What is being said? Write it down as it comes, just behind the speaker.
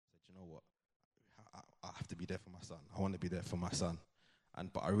be there for my son. I want to be there for my son.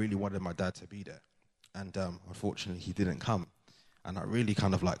 But I really wanted my dad to be there. And unfortunately, he didn't come. And that really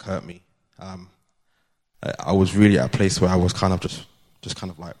kind of like hurt me. I was really at a place where I was kind of just kind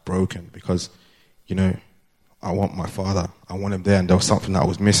of like broken because, you know, I want my father. I want him there. And there was something that I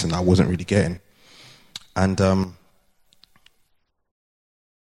was missing. I wasn't really getting. And a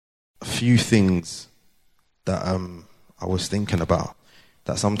few things that I was thinking about,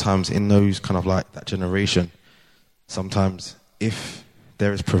 that sometimes in those kind of like that generation, sometimes if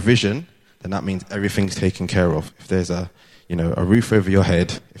there is provision, then that means everything's taken care of. If there's a roof over your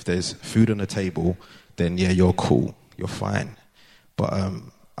head, if there's food on the table, then yeah, you're cool, you're fine. But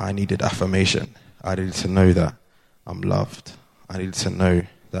I needed affirmation. I needed to know that I'm loved. I needed to know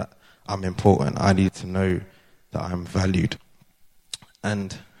that I'm important. I needed to know that I'm valued.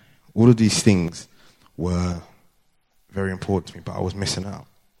 And all of these things were very important to me, but I was missing out.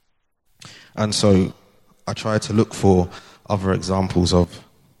 And so I tried to look for other examples of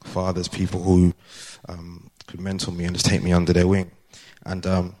fathers, people who could mentor me and just take me under their wing.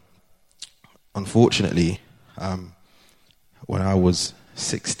 And unfortunately, when I was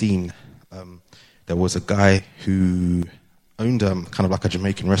 16, there was a guy who owned kind of like a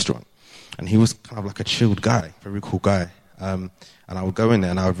Jamaican restaurant. And he was kind of like a chilled guy, very cool guy. And I would go in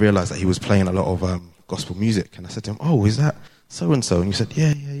there and I would realize that he was playing a lot of gospel music. And I said to him, "Oh, is that so-and-so?" And he said,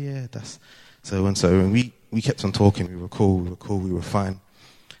 yeah, that's so-and-so. And we kept on talking. We were cool, we were fine.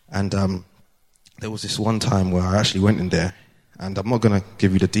 And there was this one time where I actually went in there, and I'm not going to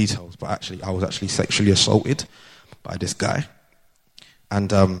give you the details, but actually I was actually sexually assaulted by this guy.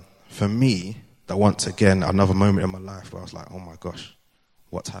 And for me, that once again, another moment in my life where I was like, oh my gosh,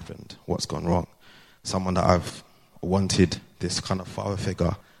 what's happened? What's gone wrong? Someone that I've wanted, this kind of father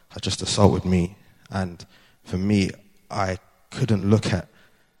figure, has just assaulted me. And for me, I couldn't look at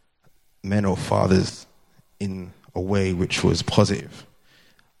men or fathers in a way which was positive.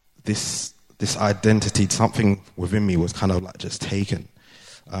 This identity, something within me was kind of like just taken.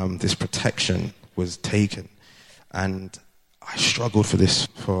 This protection was taken. And I struggled for this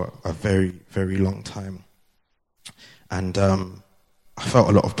for a very, very long time. And I felt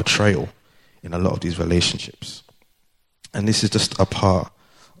a lot of betrayal in a lot of these relationships. And this is just a part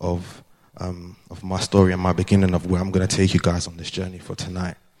of my story and my beginning of where I'm going to take you guys on this journey for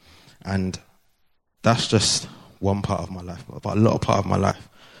tonight. And that's just one part of my life. But a lot of part of my life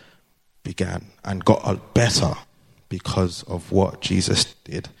began and got better because of what Jesus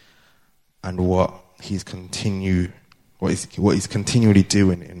did and what he's continually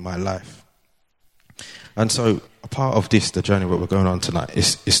doing in my life. And so a part of this, the journey that we're going on tonight,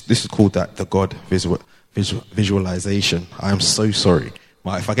 this is called the God visualization. I am so sorry.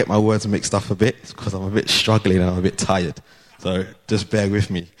 If I get my words mixed up a bit, it's because I'm a bit struggling and I'm a bit tired. So just bear with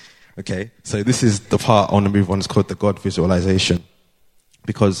me. Okay, so this is the part I want to move on. It's called the God visualization.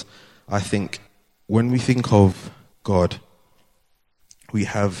 Because I think when we think of God, we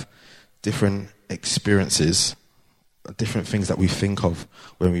have different experiences, different things that we think of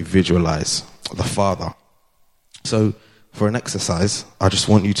when we visualize the Father. So for an exercise, I just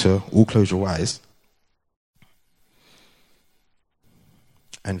want you to all close your eyes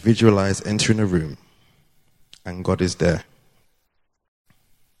and visualize entering a room and God is there.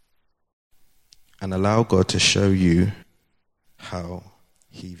 And allow God to show you how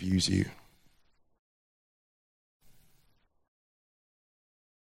he views you.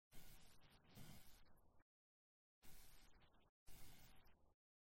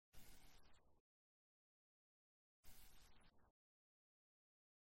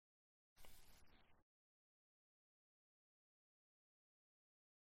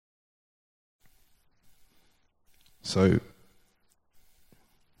 So,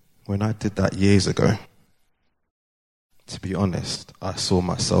 when I did that years ago, to be honest, I saw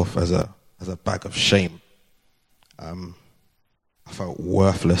myself as a bag of shame. I felt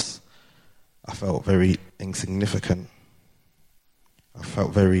worthless. I felt very insignificant. I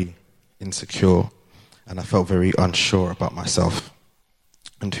felt very insecure, and I felt very unsure about myself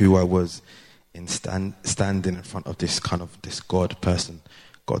and who I was in standing in front of this God person,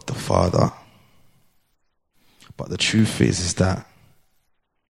 God the Father. But the truth is that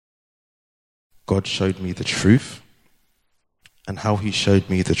God showed me the truth, and how he showed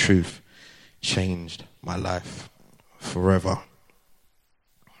me the truth changed my life forever.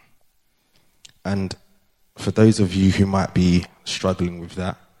 And for those of you who might be struggling with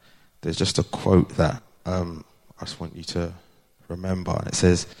that, there's just a quote that I just want you to remember. It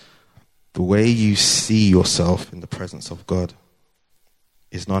says, "The way you see yourself in the presence of God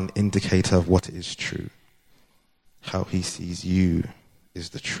is not an indicator of what is true. How he sees you is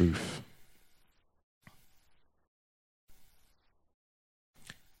the truth."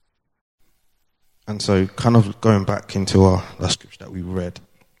 And so kind of going back into the scripture that we read,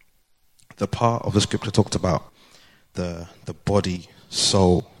 the part of the scripture talked about the body,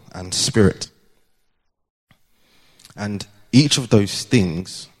 soul, and spirit. And each of those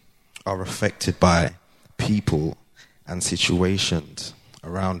things are affected by people and situations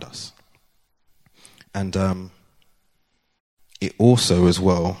around us. And it also as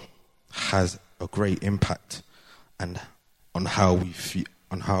well has a great impact and on how we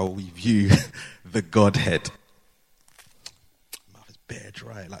view the Godhead. My mouth is bare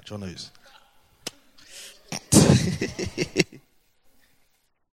dry like Jono's.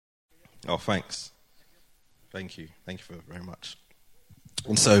 Oh, thanks. Thank you very much.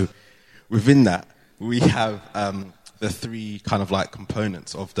 And so within that, we have the three kind of like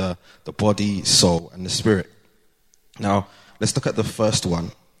components of the body, soul, and the spirit. Now, let's look at the first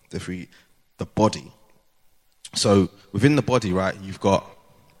one, the body. So within the body, right, you've got,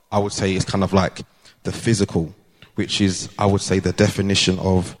 I would say it's kind of like the physical, which is, I would say, the definition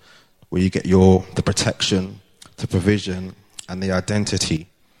of where you get the protection, the provision, and the identity.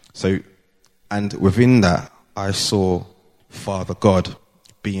 So, and within that, I saw Father God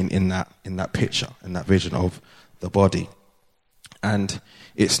being in that picture, in that vision of the body. And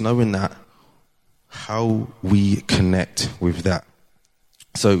it's knowing that how we connect with that.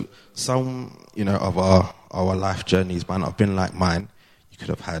 So some, of our life journeys might not have been like mine. You could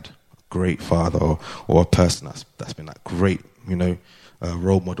have had a great father or a person that's been like great,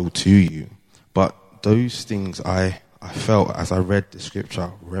 role model to you. But those things I felt as I read the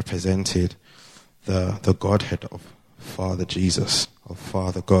scripture represented the Godhead of Father Jesus, of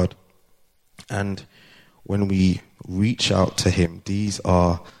Father God. And when we reach out to him, these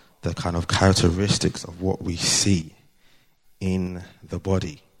are the kind of characteristics of what we see in the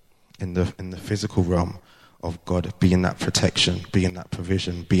body, in the physical realm of God being that protection, being that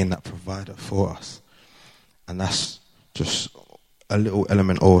provision, being that provider for us. And that's just a little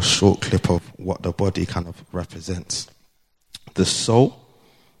element or a short clip of what the body kind of represents. The soul,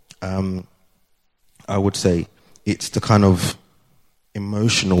 I would say it's the kind of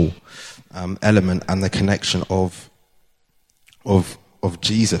emotional element and the connection of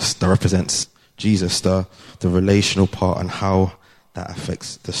Jesus that represents Jesus, the relational part and how that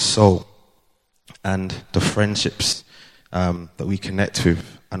affects the soul and the friendships that we connect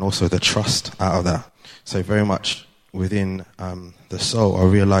with, and also the trust out of that. So very much within the soul, I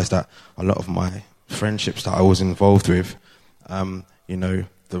realized that a lot of my friendships that I was involved with,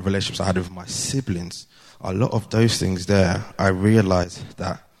 the relationships I had with my siblings, a lot of those things there, I realized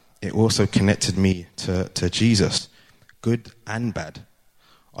that it also connected me to Jesus, good and bad.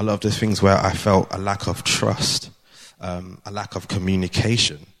 A lot of those things where I felt a lack of trust, a lack of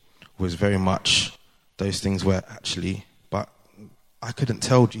communication, was very much those things where actually, but I couldn't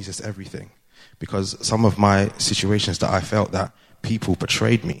tell Jesus everything, because some of my situations that I felt that people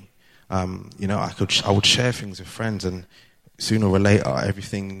betrayed me. I would share things with friends, and sooner or later,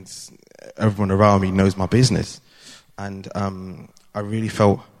 everyone around me knows my business, and I really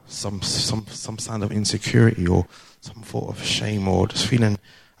felt some sign of insecurity or some thought of shame, or just feeling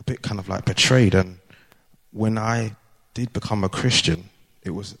a bit kind of like betrayed. And when I did become a Christian, it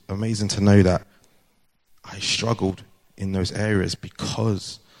was amazing to know that I struggled in those areas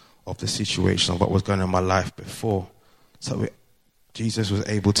because of the situation of what was going on in my life before. So Jesus was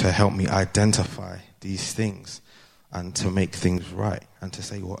able to help me identify these things and to make things right, and to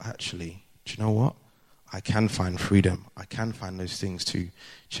say, well, actually, do you know what? I can find freedom. I can find those things to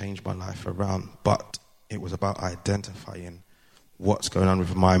change my life around. But it was about identifying what's going on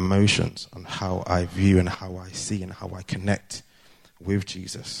with my emotions and how I view and how I see and how I connect with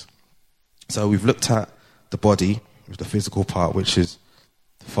Jesus. So we've looked at the body with the physical part, which is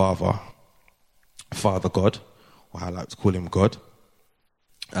Father God, or I like to call him God.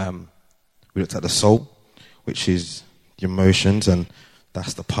 We looked at the soul, which is the emotions, and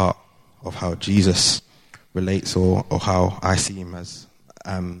that's the part of how Jesus relates, or how I see him as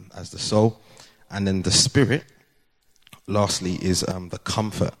the soul. And then the spirit, lastly, is the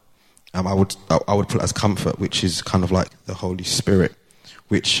comfort. I would put it as comfort, which is kind of like the Holy Spirit,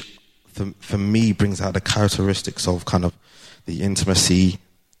 which for me brings out the characteristics of kind of the intimacy,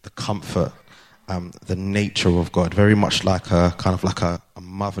 the comfort, the nature of God, very much like a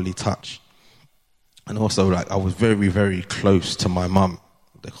motherly touch. And also, like, I was very, very close to my mum.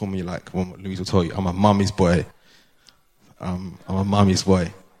 They call me, like, when Louise will tell you, I'm a mummy's boy. I'm a mummy's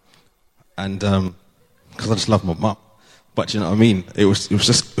boy. And because I just love my mum. But you know what I mean? It was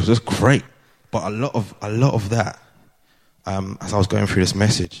just great. But a lot of that, as I was going through this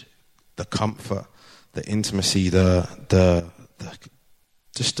message, the comfort, the intimacy, the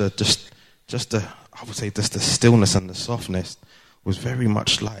I would say just the stillness and the softness was very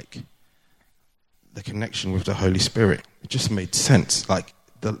much like the connection with the Holy Spirit. It just made sense. Like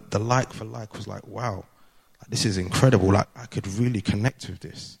the like for like was like, wow, like, this is incredible. Like I could really connect with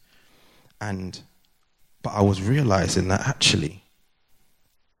this. But I was realizing that actually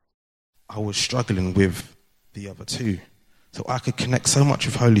I was struggling with the other two. So I could connect so much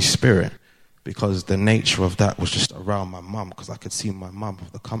with Holy Spirit because the nature of that was just around my mum, because I could see my mum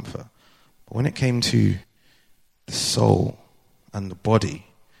with the comfort. But when it came to the soul and the body,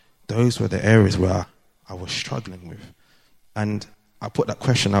 those were the areas where I was struggling with. And I put that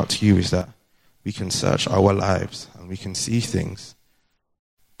question out to you, is that we can search our lives and we can see things,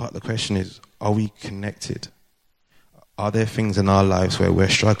 but the question is, are we connected? Are there things in our lives where we're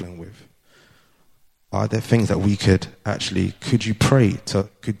struggling with? Are there things that we could you pray to,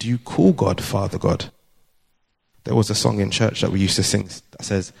 could you call God Father God? There was a song in church that we used to sing that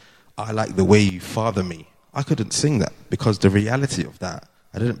says, I like the way you father me. I couldn't sing that because the reality of that,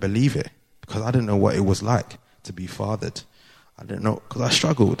 I didn't believe it, because I didn't know what it was like to be fathered. I didn't know, because I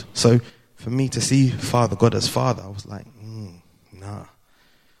struggled. So for me to see Father God as Father, I was like, nah.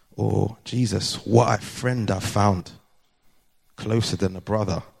 Or Jesus, what a friend I found, closer than a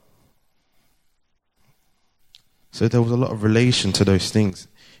brother. So there was a lot of relation to those things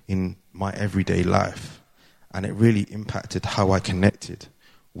in my everyday life, and it really impacted how I connected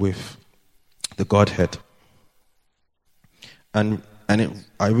with the Godhead. I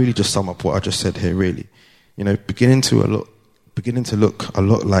really just sum up what I just said here, really. You know, beginning to look a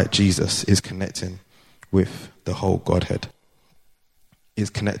lot like Jesus is connecting with the whole Godhead. Is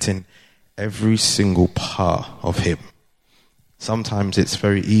connecting every single part of him. Sometimes it's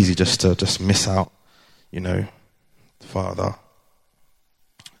very easy just to miss out, you know, the Father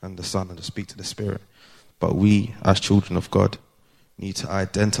and the Son, and to speak to the Spirit. But we, as children of God, need to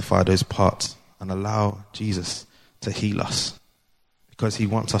identify those parts and allow Jesus to heal us, because he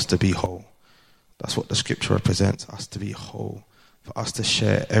wants us to be whole. That's what the scripture represents, us to be whole, for us to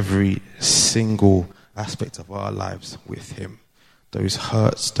share every single aspect of our lives with him. Those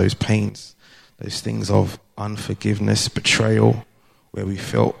hurts, those pains, those things of unforgiveness, betrayal, where we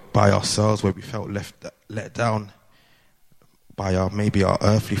felt by ourselves, where we felt let down by maybe our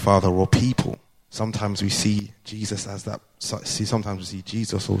earthly father or people. Sometimes we see Jesus as that. Sometimes we see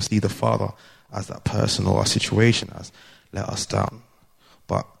Jesus or see the Father as that person or a situation as let us down.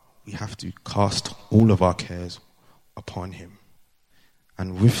 But we have to cast all of our cares upon him.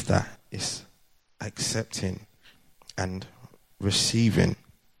 And with that, it's accepting and receiving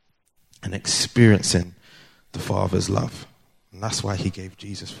and experiencing the Father's love. And that's why he gave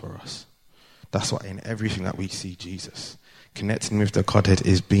Jesus for us. That's why in everything that we see Jesus. Connecting with the Godhead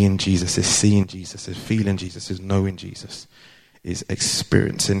is being Jesus, is seeing Jesus, is feeling Jesus, is knowing Jesus, is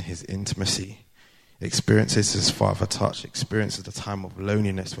experiencing his intimacy, experiences his Father touch, experiences the time of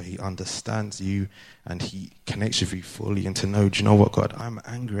loneliness where he understands you and he connects with you fully, and to know, do you know what, God, I'm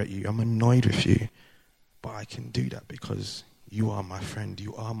angry at you, I'm annoyed with you, but I can do that because you are my friend,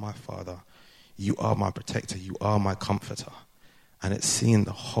 you are my Father, you are my protector, you are my comforter. And it's seeing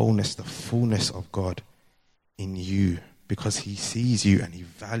the wholeness, the fullness of God in you, because he sees you and he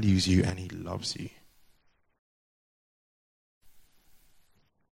values you and he loves you.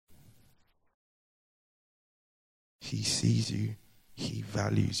 He sees you, he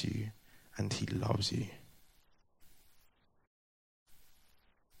values you, and he loves you.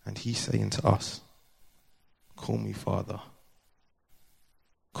 And he's saying to us, call me Father,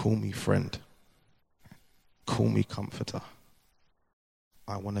 call me friend, call me comforter.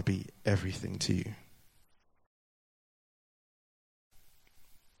 I want to be everything to you.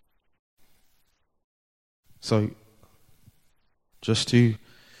 So, just to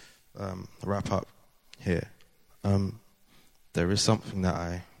wrap up here, there is something that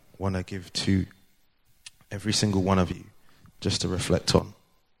I want to give to every single one of you just to reflect on.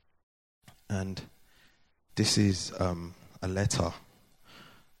 And this is a letter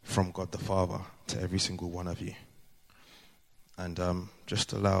from God the Father to every single one of you. And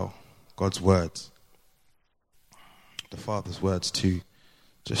just allow God's words, the Father's words, to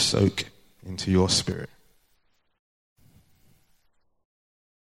just soak into your spirit.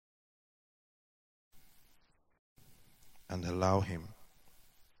 And allow him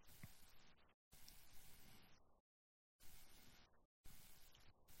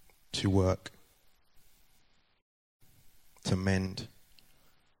to work, to mend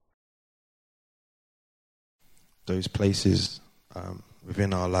those places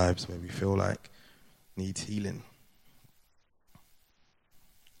within our lives where we feel like needs healing.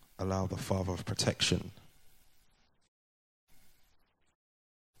 Allow the Father of protection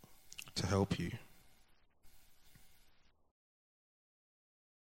to help you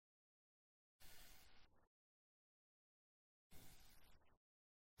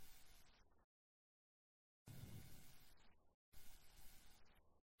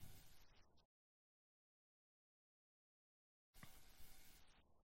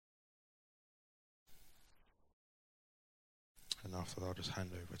after that, I'll just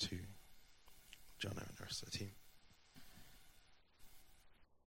hand over to Jono and the rest of the team.